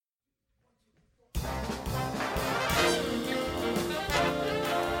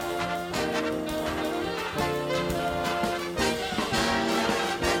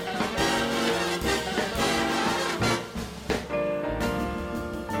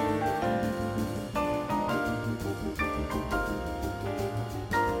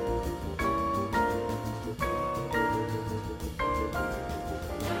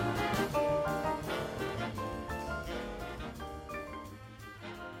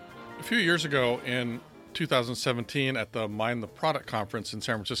A few years ago in 2017 at the Mind the Product conference in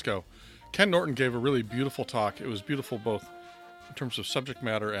San Francisco, Ken Norton gave a really beautiful talk. It was beautiful both in terms of subject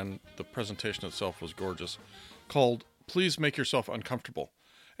matter, and the presentation itself was gorgeous, called Please Make Yourself Uncomfortable.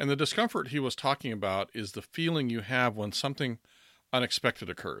 And the discomfort he was talking about is the feeling you have when something unexpected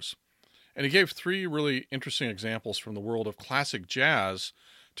occurs. And he gave three really interesting examples from the world of classic jazz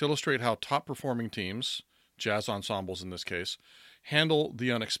to illustrate how top-performing teams, jazz ensembles in this case, handle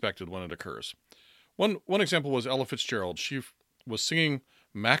the unexpected when it occurs. One example was Ella Fitzgerald. She was singing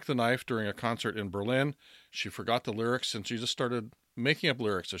Mac the Knife during a concert in Berlin. She forgot the lyrics, and she just started making up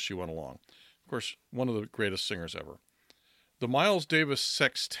lyrics as she went along. Of course, one of the greatest singers ever. The Miles Davis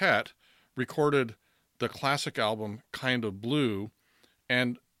Sextet recorded the classic album Kind of Blue,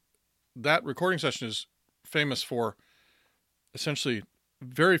 and that recording session is famous for essentially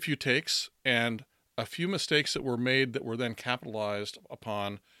very few takes and a few mistakes that were made that were then capitalized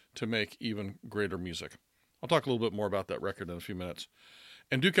upon to make even greater music. I'll talk a little bit more about that record in a few minutes.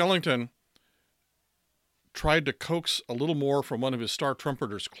 And Duke Ellington tried to coax a little more from one of his star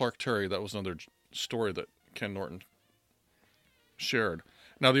trumpeters, Clark Terry. That was another story that Ken Norton shared.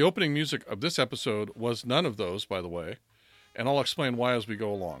 Now, the opening music of this episode was none of those, by the way, and I'll explain why as we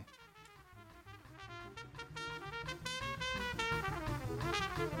go along.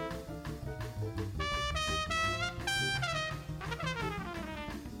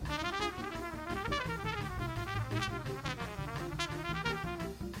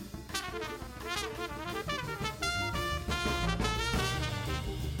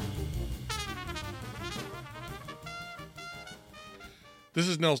 This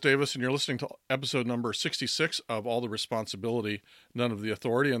is Nels Davis, and you're listening to episode number 66 of All the Responsibility, None of the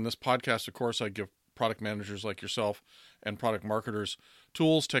Authority. In this podcast, of course, I give product managers like yourself and product marketers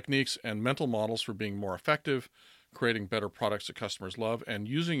tools, techniques, and mental models for being more effective, creating better products that customers love, and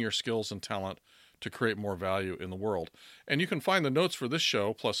using your skills and talent to create more value in the world. And you can find the notes for this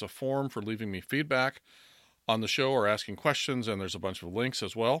show, plus a form for leaving me feedback on the show or asking questions, and there's a bunch of links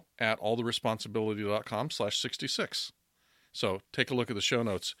as well at alltheresponsibility.com/66. So take a look at the show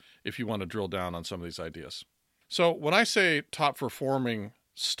notes if you want to drill down on some of these ideas. So when I say top performing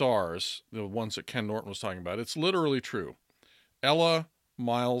stars, the ones that Ken Norton was talking about, it's literally true. Ella,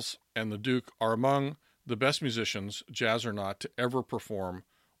 Miles, and the Duke are among the best musicians, jazz or not, to ever perform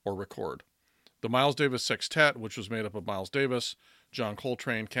or record. The Miles Davis Sextet, which was made up of Miles Davis, John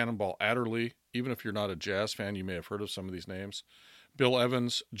Coltrane, Cannonball Adderley, even if you're not a jazz fan, you may have heard of some of these names, Bill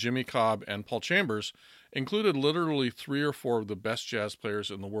Evans, Jimmy Cobb, and Paul Chambers, included literally 3 or 4 of the best jazz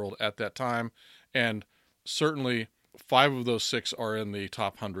players in the world at that time, and certainly 5 of those 6 are in the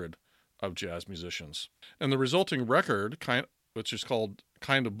top 100 of jazz musicians. And the resulting record, which is called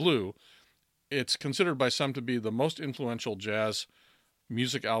Kind of Blue, it's considered by some to be the most influential jazz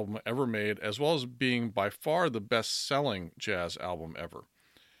music album ever made, as well as being by far the best-selling jazz album ever.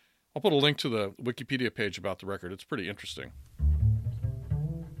 I'll put a link to the Wikipedia page about the record. It's pretty interesting.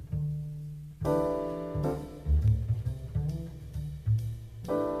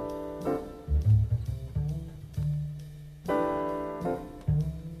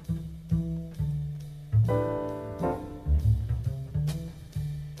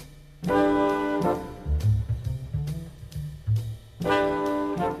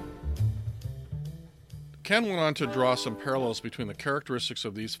 Ken went on to draw some parallels between the characteristics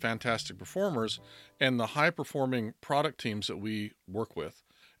of these fantastic performers and the high-performing product teams that we work with.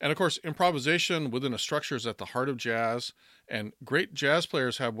 And of course, improvisation within a structure is at the heart of jazz, and great jazz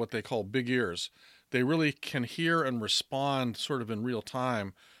players have what they call big ears. They really can hear and respond sort of in real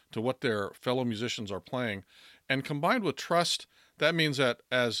time to what their fellow musicians are playing. And combined with trust, that means that,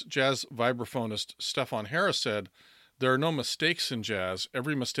 as jazz vibraphonist Stefan Harris said, there are no mistakes in jazz.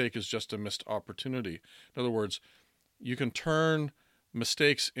 Every mistake is just a missed opportunity. In other words, you can turn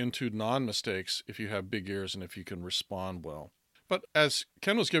mistakes into non-mistakes if you have big ears and if you can respond well. But as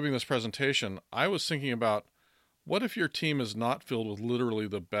Ken was giving this presentation, I was thinking about, what if your team is not filled with literally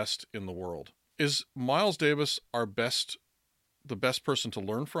the best in the world? Is Miles Davis the best person to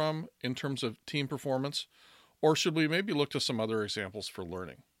learn from in terms of team performance? Or should we maybe look to some other examples for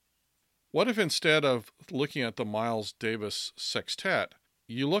learning? What if instead of looking at the Miles Davis Sextet,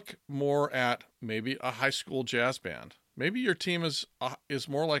 you look more at maybe a high school jazz band? Maybe your team is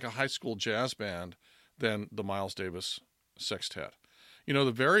more like a high school jazz band than the Miles Davis Sextet. You know,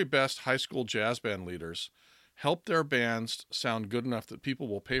 the very best high school jazz band leaders help their bands sound good enough that people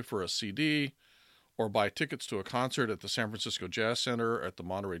will pay for a CD or buy tickets to a concert at the San Francisco Jazz Center or at the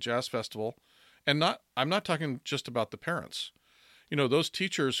Monterey Jazz Festival. And I'm not talking just about the parents. You know, those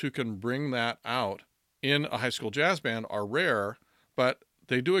teachers who can bring that out in a high school jazz band are rare, but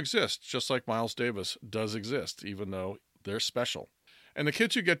they do exist, just like Miles Davis does exist, even though they're special. And the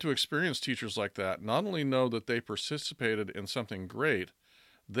kids who get to experience teachers like that not only know that they participated in something great,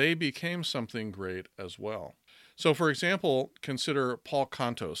 they became something great as well. So, for example, consider Paul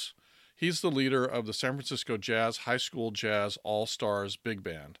Contos. He's the leader of the San Francisco Jazz High School Jazz All-Stars Big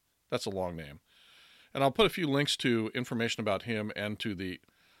Band. That's a long name. And I'll put a few links to information about him and to the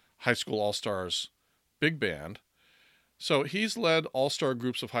High School All-Stars Big Band. So he's led all-star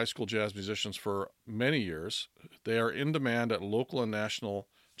groups of high school jazz musicians for many years. They are in demand at local and national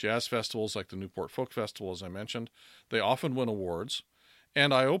jazz festivals like the Newport Folk Festival, as I mentioned. They often win awards.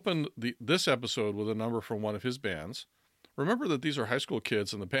 And I opened this episode with a number from one of his bands. Remember that these are high school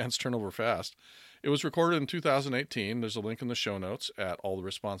kids and the bands turn over fast. It was recorded in 2018. There's a link in the show notes at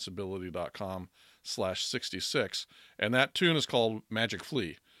alltheresponsibility.com/66. And that tune is called Magic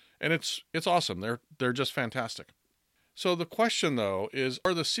Flea. And it's awesome. They're just fantastic. So the question, though, is,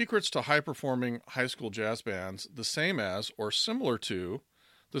 are the secrets to high-performing high school jazz bands the same as or similar to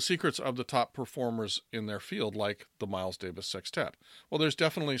the secrets of the top performers in their field, like the Miles Davis Sextet? Well, there's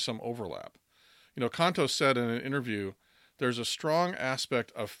definitely some overlap. Contos said in an interview, there's a strong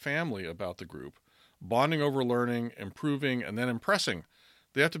aspect of family about the group, bonding over learning, improving, and then impressing.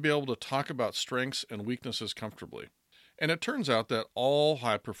 They have to be able to talk about strengths and weaknesses comfortably. And it turns out that all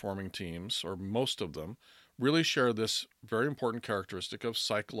high-performing teams, or most of them, really share this very important characteristic of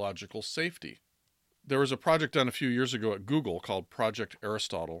psychological safety. There was a project done a few years ago at Google called Project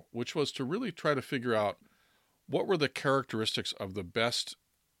Aristotle, which was to really try to figure out what were the characteristics of the best,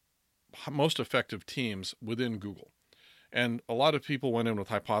 most effective teams within Google. And a lot of people went in with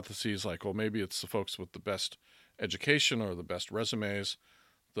hypotheses like, well, maybe it's the folks with the best education or the best resumes,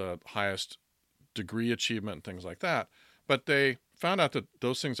 the highest degree achievement, and things like that. But they found out that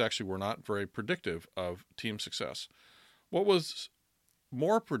those things actually were not very predictive of team success. What was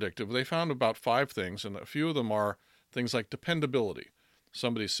more predictive, they found about 5 things, and a few of them are things like dependability.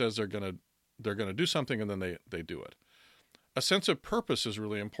 Somebody says they're going to do something, and then they do it. A sense of purpose is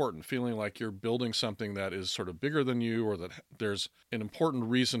really important, feeling like you're building something that is sort of bigger than you, or that there's an important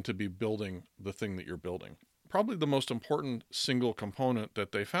reason to be building the thing that you're building. Probably the most important single component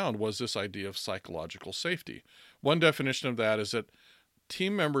that they found was this idea of psychological safety. One definition of that is that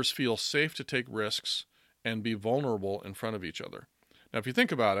team members feel safe to take risks and be vulnerable in front of each other. Now, if you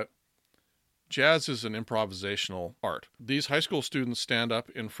think about it, jazz is an improvisational art. These high school students stand up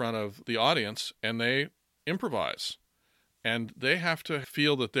in front of the audience and they improvise. And they have to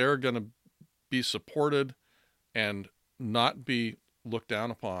feel that they're going to be supported and not be looked down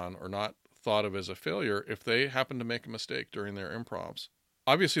upon or not thought of as a failure if they happen to make a mistake during their improvs.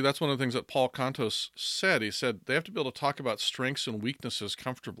 Obviously, that's one of the things that Paul Contos said. He said they have to be able to talk about strengths and weaknesses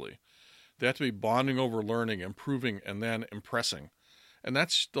comfortably. They have to be bonding over learning, improving, and then impressing. And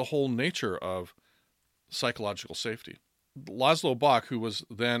that's the whole nature of psychological safety. Laszlo Bock, who was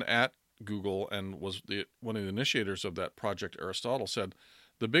then at Google and was one of the initiators of that Project Aristotle, said,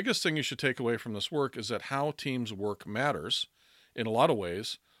 the biggest thing you should take away from this work is that how teams work matters, in a lot of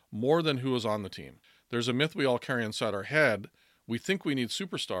ways, more than who is on the team. There's a myth we all carry inside our head. We think we need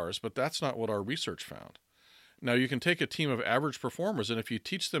superstars, but that's not what our research found. Now, you can take a team of average performers, and if you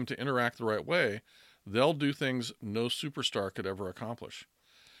teach them to interact the right way, they'll do things no superstar could ever accomplish.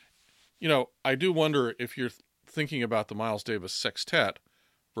 I do wonder if you're thinking about the Miles Davis Sextet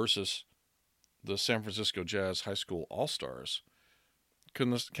versus the San Francisco Jazz High School All-Stars.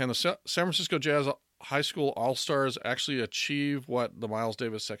 Can the San Francisco Jazz High School All-Stars actually achieve what the Miles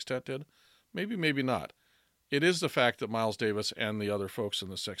Davis Sextet did? Maybe, maybe not. It is the fact that Miles Davis and the other folks in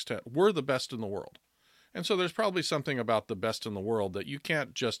the sextet were the best in the world. And so there's probably something about the best in the world that you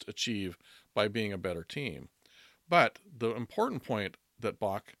can't just achieve by being a better team. But the important point that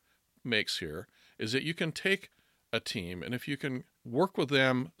Bock makes here is that you can take a team, and if you can work with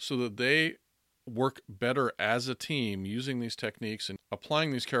them so that they work better as a team using these techniques and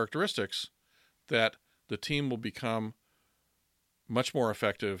applying these characteristics, that the team will become much more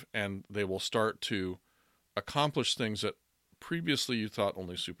effective and they will start to accomplish things that previously you thought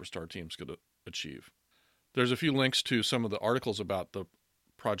only superstar teams could achieve. There's a few links to some of the articles about the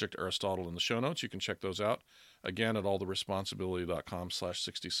Project Aristotle in the show notes. You can check those out, again, at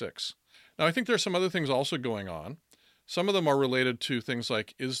alltheresponsibility.com/66. Now, I think there's some other things also going on. Some of them are related to things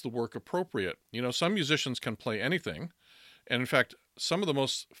like, is the work appropriate? Some musicians can play anything. And in fact, some of the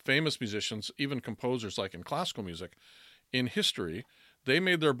most famous musicians, even composers like in classical music, in history, they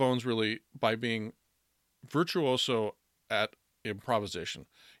made their bones really by being virtuoso at improvisation.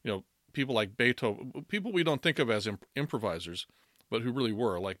 People like Beethoven, people we don't think of as improvisers, but who really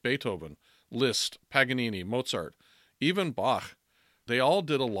were, like Beethoven, Liszt, Paganini, Mozart, even Bach. They all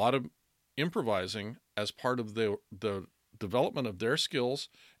did a lot of improvising as part of the development of their skills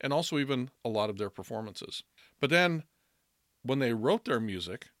and also even a lot of their performances. But then when they wrote their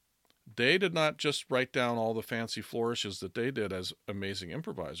music, they did not just write down all the fancy flourishes that they did as amazing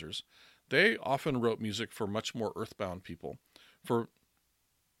improvisers. They often wrote music for much more earthbound people, for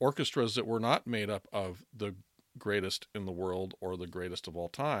orchestras that were not made up of the greatest in the world or the greatest of all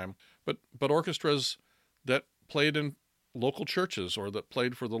time, but orchestras that played in local churches or that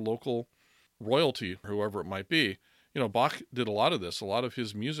played for the local royalty, whoever it might be. Bach did a lot of this. A lot of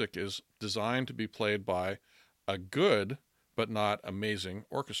his music is designed to be played by a good but not amazing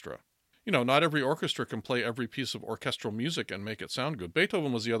orchestra. Not every orchestra can play every piece of orchestral music and make it sound good.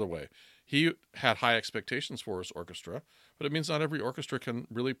 Beethoven was the other way. He had high expectations for his orchestra, but it means not every orchestra can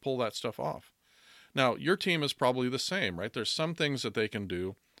really pull that stuff off. Now, your team is probably the same, right? There's some things that they can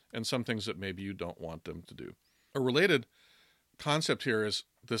do and some things that maybe you don't want them to do. A related concept here is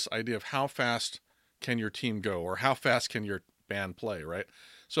this idea of how fast can your team go, or how fast can your band play, right?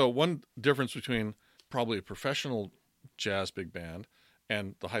 So one difference between probably a professional jazz big band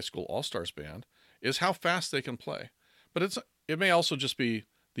and the high school all-stars band is how fast they can play. But it may also just be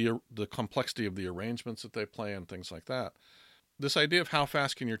the complexity of the arrangements that they play and things like that. This idea of how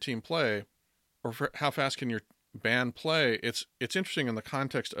fast can your team play, or how fast can your band play, it's interesting in the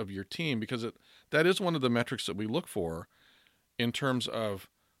context of your team, because that is one of the metrics that we look for in terms of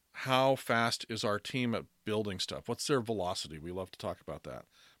how fast is our team at building stuff. What's their velocity? We love to talk about that.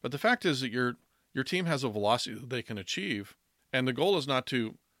 But the fact is that your team has a velocity that they can achieve, and the goal is not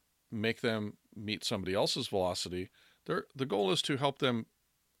to make them meet somebody else's velocity. The goal is to help them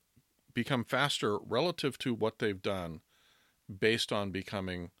become faster relative to what they've done based on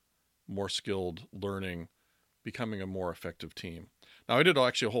becoming more skilled, learning, becoming a more effective team. Now, I did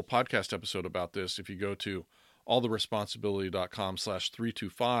actually a whole podcast episode about this. If you go to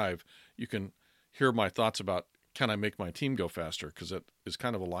alltheresponsibility.com/325, you can hear my thoughts about, can I make my team go faster? Because it is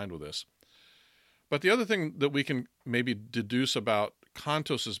kind of aligned with this. But the other thing that we can maybe deduce about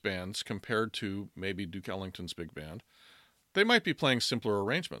Kantos's bands compared to maybe Duke Ellington's big band, they might be playing simpler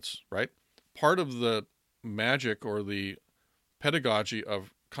arrangements, right? Part of the magic or the pedagogy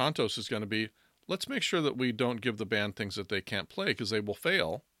of Kantos is going to be, let's make sure that we don't give the band things that they can't play because they will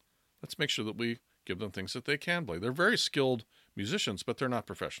fail. Let's make sure that we give them things that they can play. They're very skilled musicians, but they're not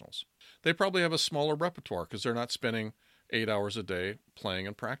professionals. They probably have a smaller repertoire because they're not spending 8 hours a day playing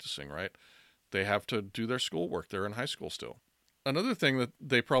and practicing, right? They have to do their schoolwork. They're in high school still. Another thing that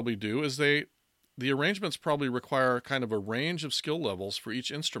they probably do is the arrangements probably require kind of a range of skill levels for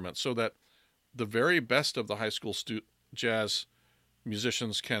each instrument, so that the very best of the high school jazz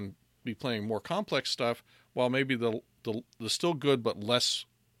musicians can be playing more complex stuff, while maybe the still good but less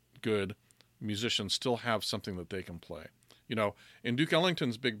good musicians still have something that they can play. In Duke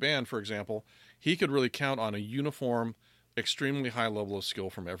Ellington's big band, for example, he could really count on a uniform, extremely high level of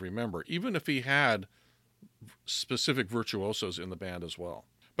skill from every member, even if he had specific virtuosos in the band as well.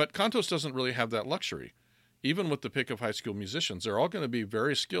 But Kantos doesn't really have that luxury. Even with the pick of high school musicians, they're all going to be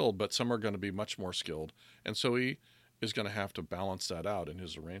very skilled, but some are going to be much more skilled. And so he is going to have to balance that out in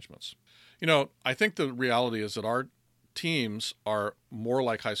his arrangements. I think the reality is that our teams are more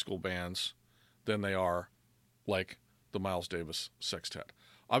like high school bands than they are like the Miles Davis Sextet.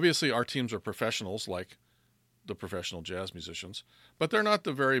 Obviously, our teams are professionals like the professional jazz musicians, but they're not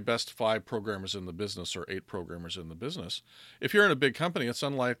the very best 5 programmers in the business or 8 programmers in the business. If you're in a big company, it's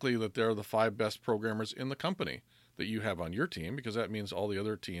unlikely that they're the 5 best programmers in the company that you have on your team, because that means all the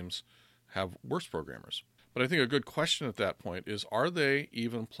other teams have worse programmers. But I think a good question at that point is, are they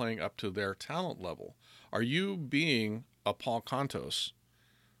even playing up to their talent level? Are you being a Paul Kantos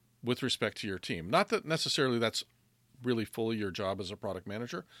with respect to your team? Not that necessarily that's really fully your job as a product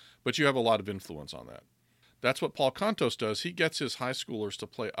manager, but you have a lot of influence on that. That's what Paul Kantos does. He gets his high schoolers to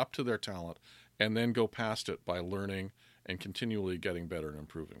play up to their talent and then go past it by learning and continually getting better and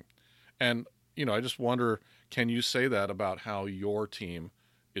improving. And, I just wonder, can you say that about how your team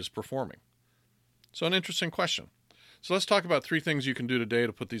is performing? So an interesting question. So let's talk about 3 things you can do today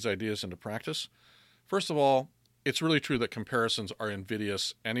to put these ideas into practice. First of all, it's really true that comparisons are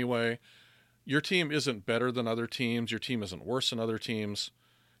invidious anyway. Your team isn't better than other teams. Your team isn't worse than other teams.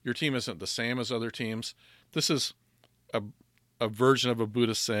 Your team isn't the same as other teams. This is a version of a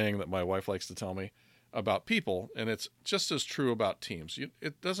Buddhist saying that my wife likes to tell me about people, and it's just as true about teams.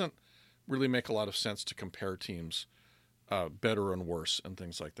 It doesn't really make a lot of sense to compare teams better and worse and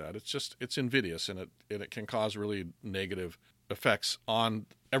things like that. It's invidious, and it can cause really negative effects on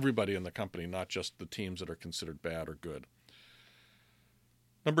everybody in the company, not just the teams that are considered bad or good.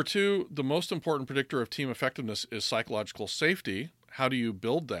 Number 2, the most important predictor of team effectiveness is psychological safety. how do you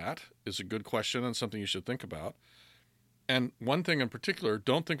build that is a good question and something you should think about. And one thing in particular,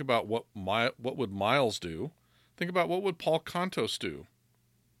 don't think about what would Miles do. Think about what would Paul Contos do.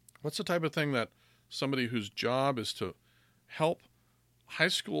 What's the type of thing that somebody whose job is to help high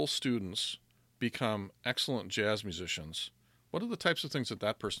school students become excellent jazz musicians, what are the types of things that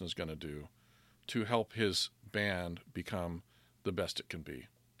that person is going to do to help his band become the best it can be?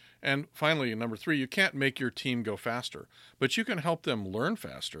 And finally, number 3, you can't make your team go faster, but you can help them learn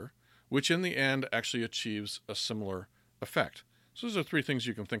faster, which in the end actually achieves a similar effect. So those are 3 things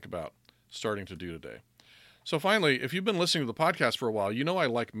you can think about starting to do today. So finally, if you've been listening to the podcast for a while, you know I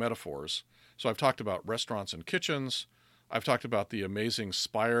like metaphors. So I've talked about restaurants and kitchens. I've talked about the amazing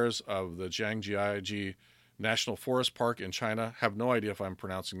spires of the Zhangjiajie National Forest Park in China. Have no idea if I'm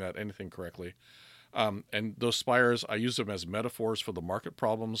pronouncing that anything correctly. And those spires, I use them as metaphors for the market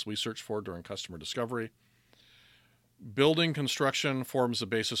problems we search for during customer discovery. Building construction forms the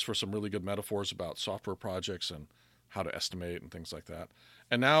basis for some really good metaphors about software projects and how to estimate and things like that.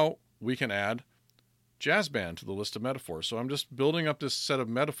 And now we can add jazz band to the list of metaphors. So I'm just building up this set of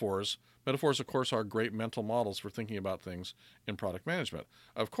metaphors. Metaphors, of course, are great mental models for thinking about things in product management.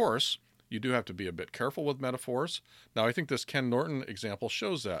 Of course, you do have to be a bit careful with metaphors. Now, I think this Ken Norton example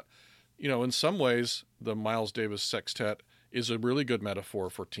shows that. You know, in some ways, the Miles Davis Sextet is a really good metaphor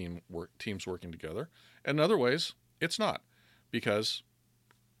for teams working together. And in other ways, it's not, because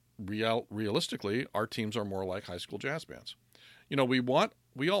realistically, our teams are more like high school jazz bands. You know, we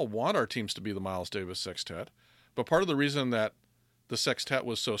all want our teams to be the Miles Davis Sextet, but part of the reason that the Sextet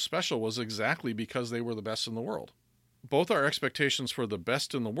was so special was exactly because they were the best in the world. Both our expectations for the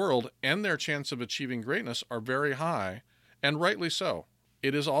best in the world and their chance of achieving greatness are very high, and rightly so.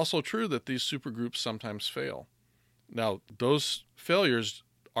 It is also true that these supergroups sometimes fail. Now, those failures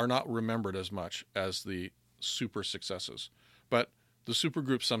are not remembered as much as the super successes, but the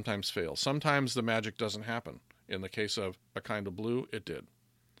supergroups sometimes fail. Sometimes the magic doesn't happen. In the case of A Kind of Blue, it did.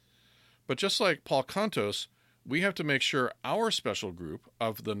 But just like Paul Contos, we have to make sure our special group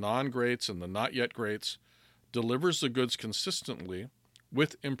of the non-greats and the not-yet greats delivers the goods consistently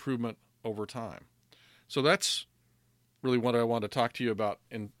with improvement over time. So that's really what I want to talk to you about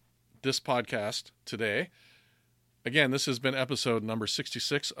in this podcast today. Again, this has been episode number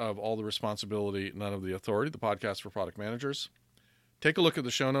 66 of All the Responsibility, None of the Authority, the podcast for product managers. Take a look at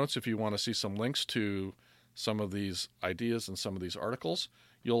the show notes if you want to see some links to some of these ideas and some of these articles.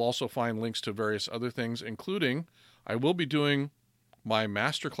 You'll also find links to various other things, including I will be doing my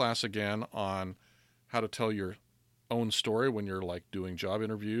masterclass again on how to tell your own story when you're like doing job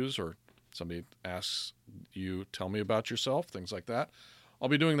interviews or somebody asks you, tell me about yourself, things like that. I'll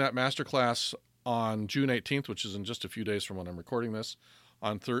be doing that masterclass on June 18th, which is in just a few days from when I'm recording this.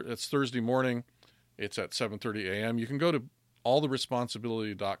 It's Thursday morning. It's at 7:30 a.m. You can go to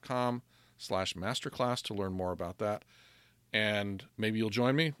alltheresponsibility.com/masterclass to learn more about that. And maybe you'll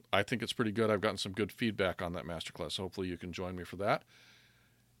join me. I think it's pretty good. I've gotten some good feedback on that masterclass. Hopefully you can join me for that.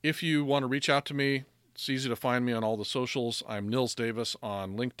 If you want to reach out to me, it's easy to find me on all the socials. I'm Nils Davis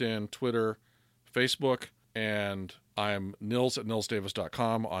on LinkedIn, Twitter, Facebook, and I'm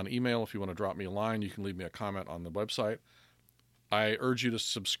nils@nilsdavis.com on email. If you want to drop me a line, you can leave me a comment on the website. I urge you to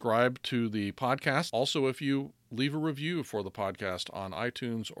subscribe to the podcast. Also, if you leave a review for the podcast on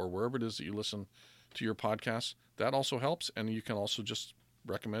iTunes or wherever it is that you listen to your podcasts, that also helps, and you can also just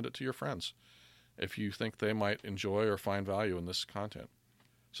recommend it to your friends if you think they might enjoy or find value in this content.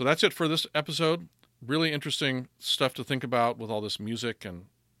 So that's it for this episode. Really interesting stuff to think about with all this music and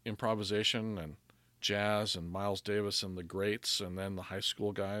improvisation and jazz and Miles Davis and the greats and then the high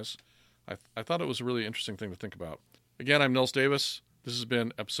school guys. I thought it was a really interesting thing to think about. Again, I'm Nils Davis. This has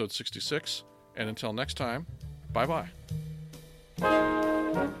been episode 66. And until next time, bye-bye.